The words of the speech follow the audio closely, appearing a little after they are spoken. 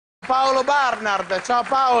Paolo Barnard. Ciao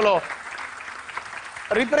Paolo.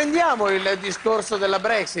 Riprendiamo il discorso della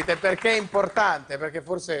Brexit, perché è importante, perché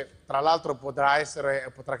forse tra l'altro potrà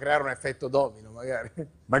creare un effetto domino,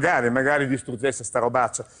 magari. Magari distruggesse sta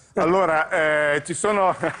robaccia. Allora, ci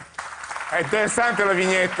sono... È interessante la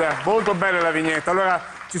vignetta, molto bella la vignetta. Allora,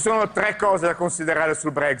 ci sono tre cose da considerare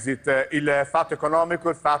sul Brexit. Il fatto economico,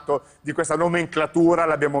 il fatto di questa nomenclatura,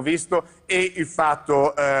 l'abbiamo visto, e il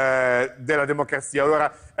fatto della democrazia. Allora,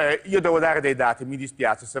 io devo dare dei dati, mi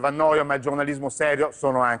dispiace, se vannoio, ma il giornalismo serio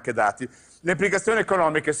sono anche dati. Le implicazioni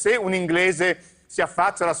economiche, se un inglese si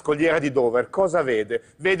affaccia alla scogliera di Dover, cosa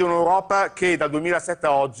vede? Vede un'Europa che dal 2007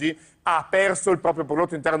 a oggi ha perso il proprio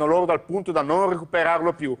prodotto interno lordo al punto da non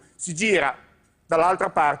recuperarlo più. Si gira dall'altra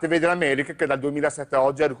parte, vede l'America che dal 2007 a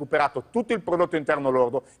oggi ha recuperato tutto il prodotto interno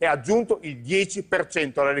lordo e ha aggiunto il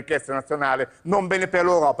 10% alla ricchezza nazionale. Non bene per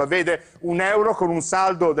l'Europa. Vede un euro con un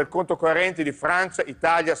saldo del conto corrente di Francia,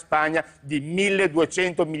 Italia, Spagna di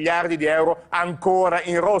 1.200 miliardi di euro ancora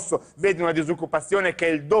in rosso. Vede una disoccupazione che è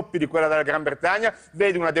il doppio di quella della Gran Bretagna.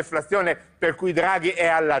 Vede una deflazione per cui Draghi è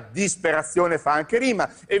alla disperazione, fa anche rima,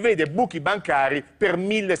 e vede buchi bancari per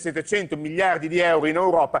 1.700 miliardi di euro in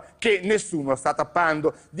Europa che nessuno sta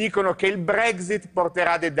tappando. Dicono che il Brexit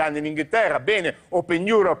porterà dei danni in Inghilterra. Bene, Open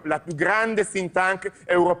Europe, la più grande think tank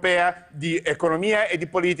europea di economia e di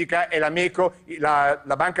politica, e la MECO, la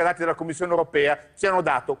banca dati della Commissione europea, ci hanno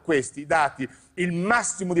dato questi dati. Il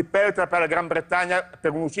massimo di perdita per la Gran Bretagna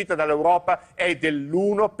per un'uscita dall'Europa è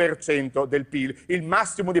dell'1% del PIL. Il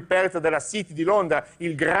massimo di perdita della City di Londra,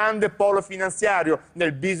 il grande polo finanziario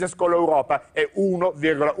nel business con l'Europa, è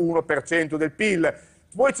 1,1% del PIL.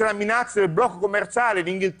 Poi c'è la minaccia del blocco commerciale,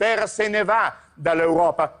 l'Inghilterra se ne va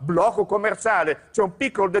dall'Europa, blocco commerciale. C'è un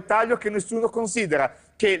piccolo dettaglio che nessuno considera,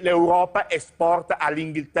 che l'Europa esporta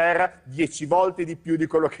all'Inghilterra 10 volte di più di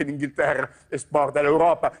quello che l'Inghilterra esporta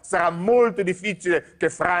all'Europa. Sarà molto difficile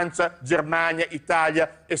che Francia, Germania,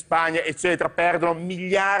 Italia e Spagna, eccetera, perdano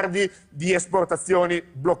miliardi di esportazioni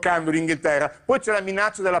bloccando l'Inghilterra. Poi c'è la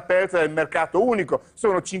minaccia della perdita del mercato unico.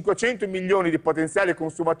 Sono 500 milioni di potenziali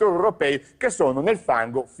consumatori europei che sono nel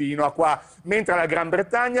fango fino a qua, mentre la Gran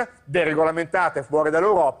Bretagna, deregolamentata e fuori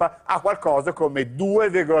dall'Europa, ha qualcosa come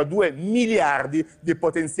 2,2 miliardi di potenziali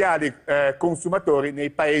consumatori nei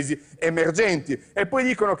paesi emergenti. E poi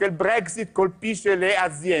dicono che il Brexit colpisce le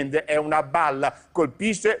aziende, è una balla,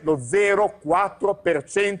 colpisce lo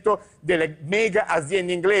 0,4% delle mega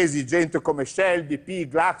aziende inglesi, gente come Shell, BP,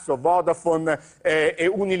 Glaxo, Vodafone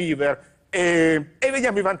e Unilever. E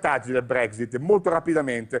vediamo i vantaggi del Brexit molto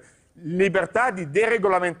rapidamente. Libertà di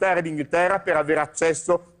deregolamentare l'Inghilterra per avere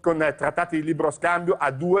accesso con trattati di libero scambio a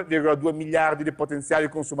 2,2 miliardi di potenziali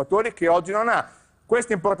consumatori che oggi non ha.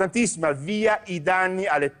 Questa è importantissima, via i danni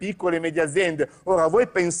alle piccole e medie aziende. Ora, voi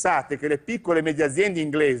pensate che le piccole e medie aziende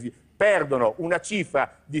inglesi perdono una cifra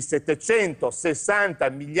di 760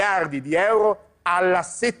 miliardi di euro alla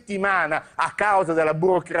settimana a causa della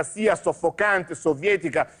burocrazia soffocante,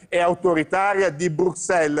 sovietica e autoritaria di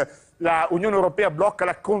Bruxelles. La Unione Europea blocca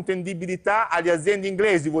la contendibilità alle aziende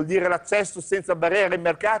inglesi, vuol dire l'accesso senza barriere ai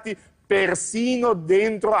mercati, persino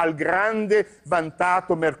dentro al grande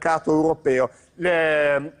vantato mercato europeo.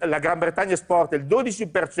 La Gran Bretagna esporta il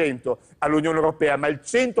 12% all'Unione Europea, ma il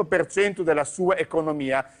 100% della sua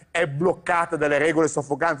economia è bloccata dalle regole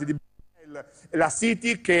soffocanti di Bruxelles. La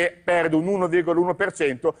City, che perde un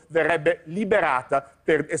 1,1%, verrebbe liberata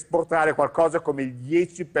per esportare qualcosa come il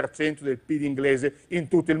 10% del PIL inglese in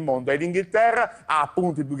tutto il mondo. E l'Inghilterra ha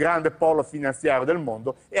appunto il più grande polo finanziario del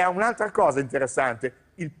mondo e ha un'altra cosa interessante.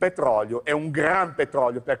 Il petrolio è un gran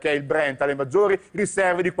petrolio perché il Brent ha le maggiori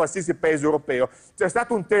riserve di qualsiasi paese europeo. C'è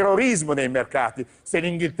stato un terrorismo nei mercati. Se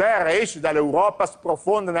l'Inghilterra esce dall'Europa,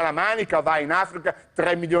 sprofonda nella Manica, va in Africa,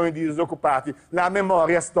 3 milioni di disoccupati. La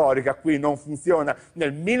memoria storica qui non funziona.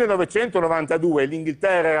 Nel 1992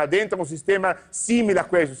 l'Inghilterra era dentro un sistema simile a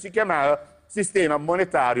questo, si chiamava sistema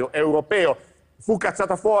monetario europeo. Fu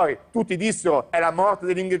cacciata fuori, tutti dissero è la morte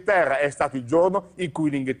dell'Inghilterra, è stato il giorno in cui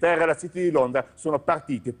l'Inghilterra e la City di Londra sono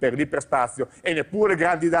partiti per l'iperspazio e neppure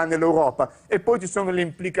grandi danni all'Europa. E poi ci sono le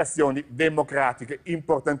implicazioni democratiche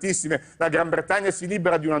importantissime. La Gran Bretagna si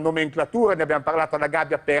libera di una nomenclatura, ne abbiamo parlato alla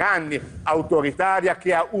gabbia per anni, autoritaria,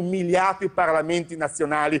 che ha umiliato i parlamenti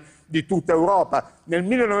nazionali di tutta Europa. Nel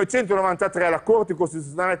 1993 la Corte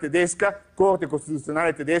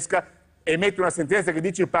Costituzionale tedesca emette una sentenza che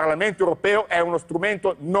dice che il Parlamento europeo è uno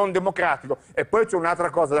strumento non democratico. E poi c'è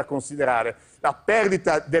un'altra cosa da considerare, la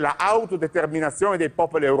perdita della autodeterminazione dei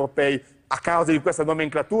popoli europei a causa di questa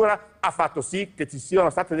nomenclatura ha fatto sì che ci siano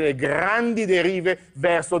state delle grandi derive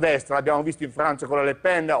verso destra. L'abbiamo visto in Francia con la Le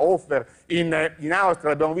Pen, Hofer, in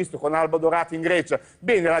Austria, l'abbiamo visto con Alba Dorata in Grecia.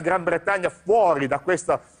 Bene, la Gran Bretagna fuori da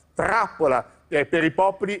questa trappola per i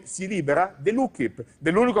popoli si libera dell'UKIP,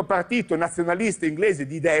 dell'unico partito nazionalista inglese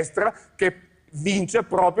di destra che vince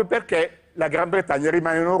proprio perché la Gran Bretagna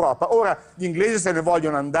rimane in Europa. Ora gli inglesi se ne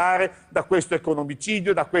vogliono andare da questo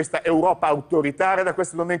economicidio, da questa Europa autoritaria, da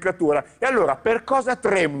questa nomenclatura. E allora per cosa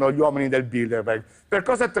tremano gli uomini del Bilderberg? Per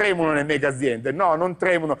cosa tremano le mega aziende? No, non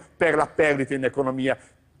tremano per la perdita in economia,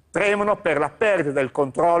 tremano per la perdita del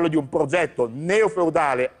controllo di un progetto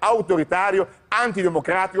neofeudale, autoritario,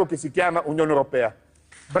 antidemocratico che si chiama Unione Europea.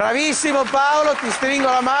 Bravissimo Paolo, ti stringo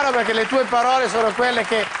la mano perché le tue parole sono quelle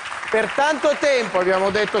che per tanto tempo abbiamo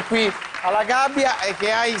detto qui alla Gabbia e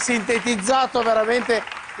che hai sintetizzato veramente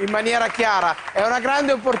in maniera chiara. È una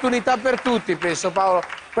grande opportunità per tutti, penso Paolo,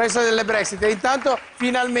 questa delle Brexit. E intanto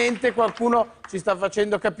finalmente qualcuno ci sta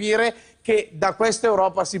facendo capire che da questa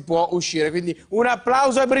Europa si può uscire. Quindi un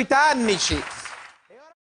applauso ai britannici.